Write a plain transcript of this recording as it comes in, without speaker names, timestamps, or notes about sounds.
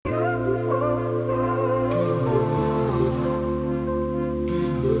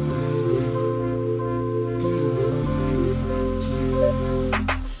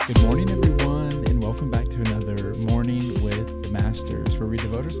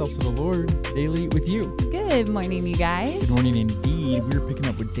ourselves to the Lord daily with you. Good morning, you guys. Good morning indeed. We're picking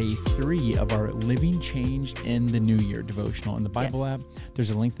up with day 3 of our Living Changed in the New Year devotional in the Bible app. There's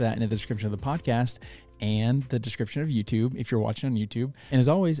a link to that in the description of the podcast and the description of YouTube if you're watching on YouTube. And as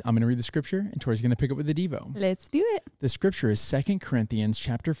always, I'm going to read the scripture and Tori's going to pick up with the Devo. Let's do it. The scripture is 2 Corinthians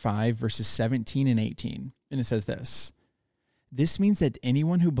chapter 5, verses 17 and 18. And it says this: "This means that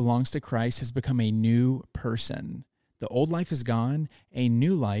anyone who belongs to Christ has become a new person. The old life is gone, a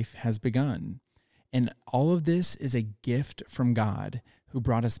new life has begun. And all of this is a gift from God, who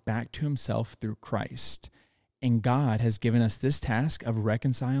brought us back to himself through Christ. And God has given us this task of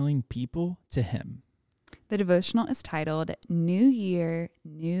reconciling people to him." The devotional is titled New Year,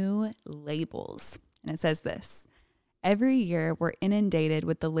 New Labels. And it says this: "Every year we're inundated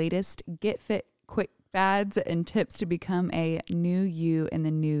with the latest get fit quick fads and tips to become a new you in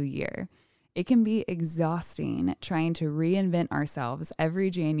the new year. It can be exhausting trying to reinvent ourselves every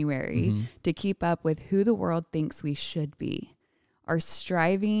January to keep up with who the world thinks we should be. Our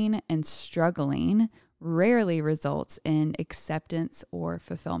striving and struggling rarely results in acceptance or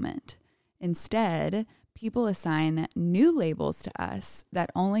fulfillment. Instead, people assign new labels to us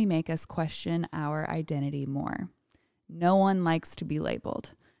that only make us question our identity more. No one likes to be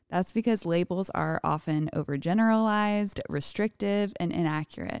labeled. That's because labels are often overgeneralized, restrictive, and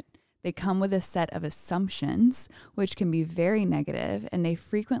inaccurate. They come with a set of assumptions, which can be very negative, and they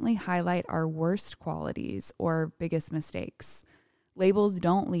frequently highlight our worst qualities or biggest mistakes. Labels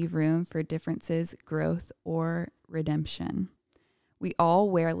don't leave room for differences, growth, or redemption. We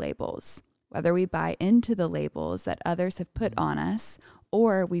all wear labels, whether we buy into the labels that others have put on us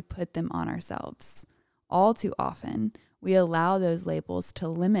or we put them on ourselves. All too often, we allow those labels to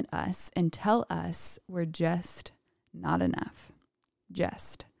limit us and tell us we're just not enough.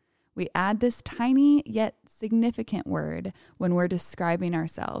 Just. We add this tiny yet significant word when we're describing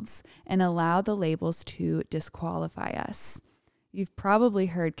ourselves and allow the labels to disqualify us. You've probably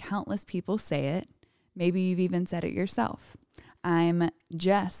heard countless people say it. Maybe you've even said it yourself. I'm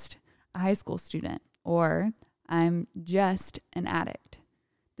just a high school student, or I'm just an addict.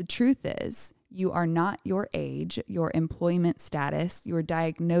 The truth is, you are not your age, your employment status, your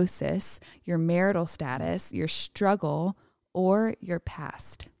diagnosis, your marital status, your struggle, or your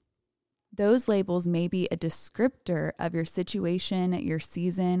past. Those labels may be a descriptor of your situation, your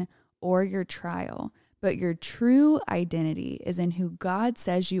season, or your trial, but your true identity is in who God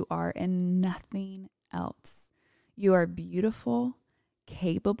says you are and nothing else. You are beautiful,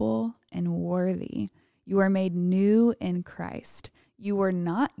 capable, and worthy. You are made new in Christ. You were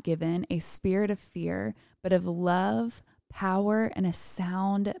not given a spirit of fear, but of love, power, and a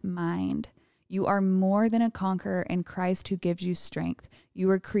sound mind. You are more than a conqueror in Christ who gives you strength. You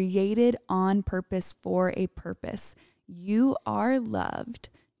were created on purpose for a purpose. You are loved,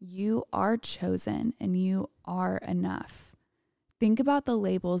 you are chosen, and you are enough. Think about the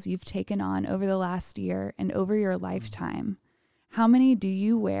labels you've taken on over the last year and over your lifetime. How many do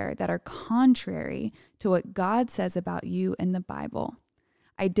you wear that are contrary to what God says about you in the Bible?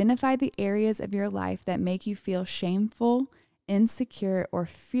 Identify the areas of your life that make you feel shameful, insecure, or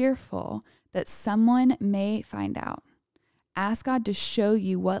fearful that someone may find out. Ask God to show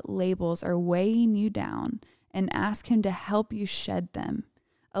you what labels are weighing you down and ask him to help you shed them.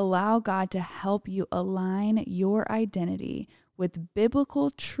 Allow God to help you align your identity with biblical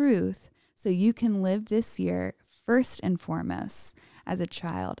truth so you can live this year first and foremost as a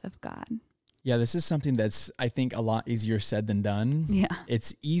child of God. Yeah, this is something that's, I think, a lot easier said than done. Yeah.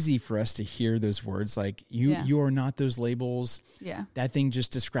 It's easy for us to hear those words like, you are not those labels. Yeah. That thing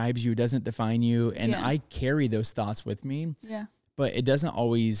just describes you, doesn't define you. And I carry those thoughts with me. Yeah. But it doesn't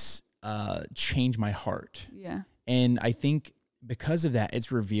always change my heart. Yeah. And I think because of that,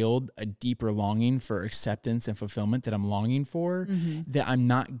 it's revealed a deeper longing for acceptance and fulfillment that I'm longing for, that I'm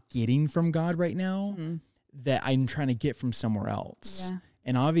not getting from God right now, that I'm trying to get from somewhere else. Yeah.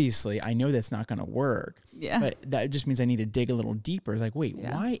 And obviously, I know that's not going to work. Yeah. But that just means I need to dig a little deeper. It's like, wait,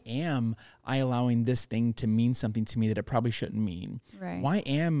 why am I allowing this thing to mean something to me that it probably shouldn't mean? Right. Why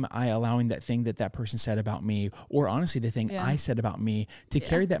am I allowing that thing that person said about me, or honestly, the thing I said about me, to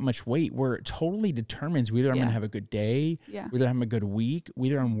carry that much weight, where it totally determines whether I'm going to have a good day, whether I'm a good week,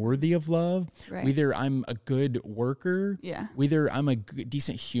 whether I'm worthy of love, whether I'm a good worker, whether I'm a good,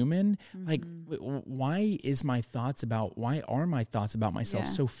 decent human. Like, why are my thoughts about myself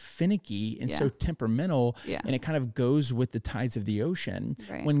so finicky and so temperamental, and it kind of goes with the tides of the ocean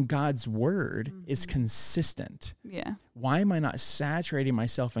when God's word is consistent. Why am I not saturating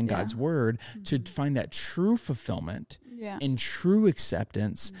myself in God's word to find that true fulfillment and true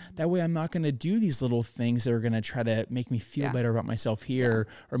acceptance. That way I'm not going to do these little things that are going to try to make me feel better about myself here,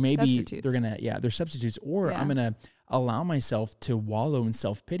 or maybe they're going to, they're substitutes, or I'm going to allow myself to wallow in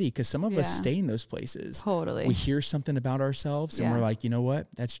self-pity, because some of us stay in those places. Totally. We hear something about ourselves and we're like, you know what?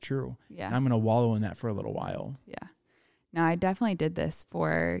 That's true. Yeah. And I'm going to wallow in that for a little while. Yeah. No, I definitely did this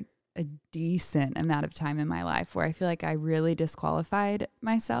for a decent amount of time in my life where I feel like I really disqualified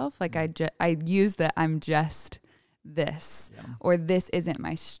myself. Like I use that I'm just this, or this isn't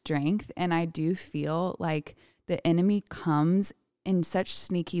my strength. And I do feel like the enemy comes in such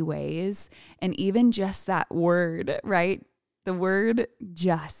sneaky ways. And even just that word, right? The word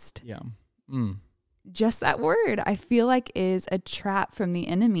just. Yeah. Just that word, I feel like is a trap from the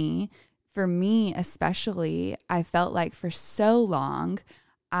enemy. For me, especially, I felt like for so long,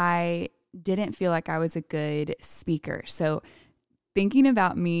 I didn't feel like I was a good speaker. So thinking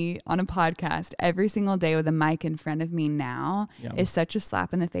about me on a podcast every single day with a mic in front of me now is such a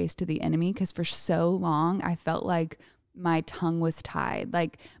slap in the face to the enemy, because for so long, I felt like my tongue was tied.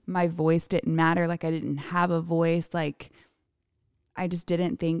 Like my voice didn't matter. Like I didn't have a voice. Like I just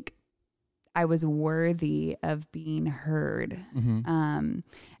didn't think I was worthy of being heard.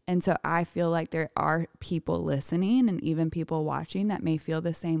 And so I feel like there are people listening and even people watching that may feel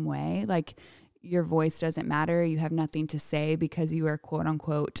the same way. Like your voice doesn't matter. You have nothing to say because you are quote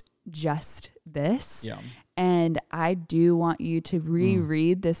unquote just this. Yeah. And I do want you to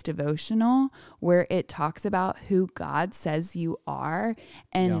reread this devotional where it talks about who God says you are,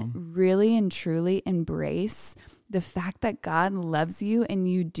 and really and truly embrace the fact that God loves you and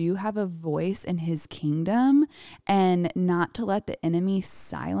you do have a voice in his kingdom, and not to let the enemy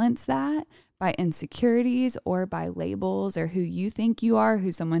silence that by insecurities or by labels or who you think you are,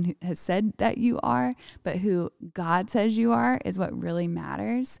 who someone has said that you are, but who God says you are is what really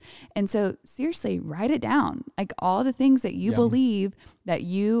matters. And so seriously, write it down. Like all the things that you believe that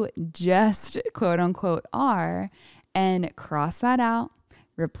you just quote unquote are, and cross that out.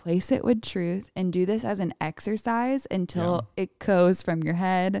 Replace it with truth, and do this as an exercise until it goes from your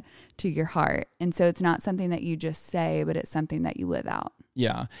head to your heart. And so it's not something that you just say, but it's something that you live out.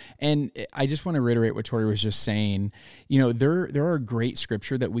 Yeah. And I just want to reiterate what Tori was just saying. You know, there are great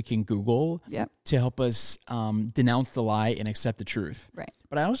scripture that we can Google to help us denounce the lie and accept the truth. Right.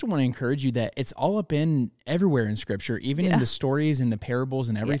 But I also want to encourage you that it's all up in everywhere in scripture, even in the stories and the parables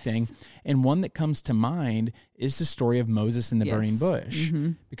and everything. Yes. And one that comes to mind is the story of Moses in the burning bush.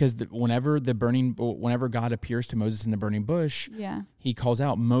 Because whenever God appears to Moses in the burning bush, he calls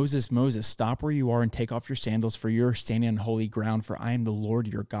out, Moses, Moses, stop where you are and take off your sandals, for you're standing on holy ground, for I am the Lord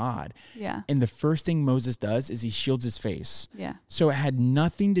your God. Yeah. And the first thing Moses does is he shields his face. Yeah. So it had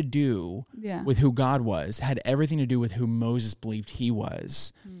nothing to do with who God was. It had everything to do with who Moses believed he was.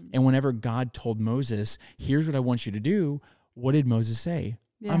 And whenever God told Moses, here's what I want you to do, what did Moses say?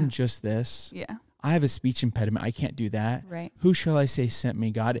 I'm just this. Yeah. I have a speech impediment. I can't do that. Right. Who shall I say sent me,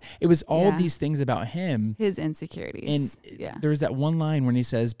 God? It was all these things about him. His insecurities. And there was that one line when he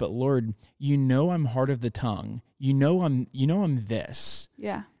says, but Lord, you know I'm hard of the tongue. You know I'm this.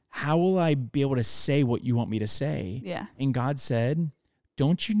 Yeah. How will I be able to say what you want me to say? Yeah. And God said,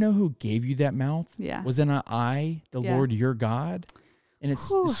 don't you know who gave you that mouth? Yeah. Was it not I, the Lord your God? And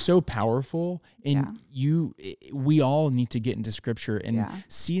it's so powerful. And we all need to get into scripture and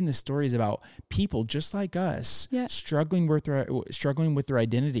seeing the stories about people just like us struggling with their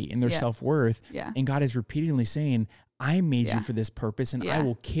identity and their self-worth. Yeah. And God is repeatedly saying, I made you for this purpose, and I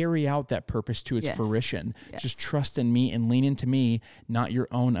will carry out that purpose to its fruition. Yes. Just trust in me and lean into me, not your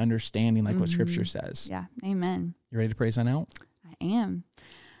own understanding, like what scripture says. Yeah. Amen. You ready to pray sign out? I am.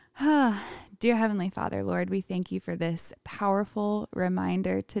 Dear Heavenly Father, Lord, we thank you for this powerful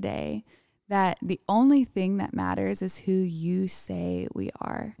reminder today that the only thing that matters is who you say we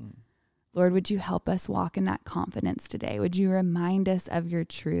are. Lord, would you help us walk in that confidence today? Would you remind us of your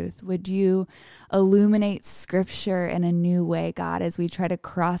truth? Would you illuminate scripture in a new way, God, as we try to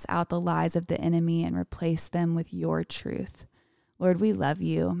cross out the lies of the enemy and replace them with your truth? Lord, we love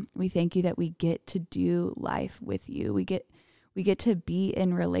you. We thank you that we get to do life with you. We get to be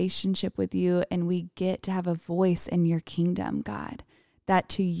in relationship with you, and we get to have a voice in your kingdom, God, that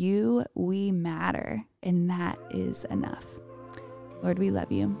to you we matter, and that is enough. Lord, we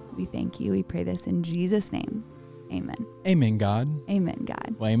love you. We thank you. We pray this in Jesus' name. Amen. Amen, God. Amen,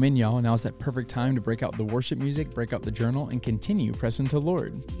 God. Well, amen, y'all. Now's that perfect time to break out the worship music, break out the journal, and continue pressing to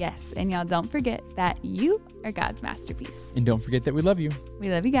Lord. Yes, and y'all don't forget that you are God's masterpiece. And don't forget that we love you.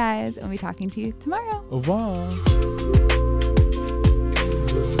 We love you guys, and we'll be talking to you tomorrow. Au revoir.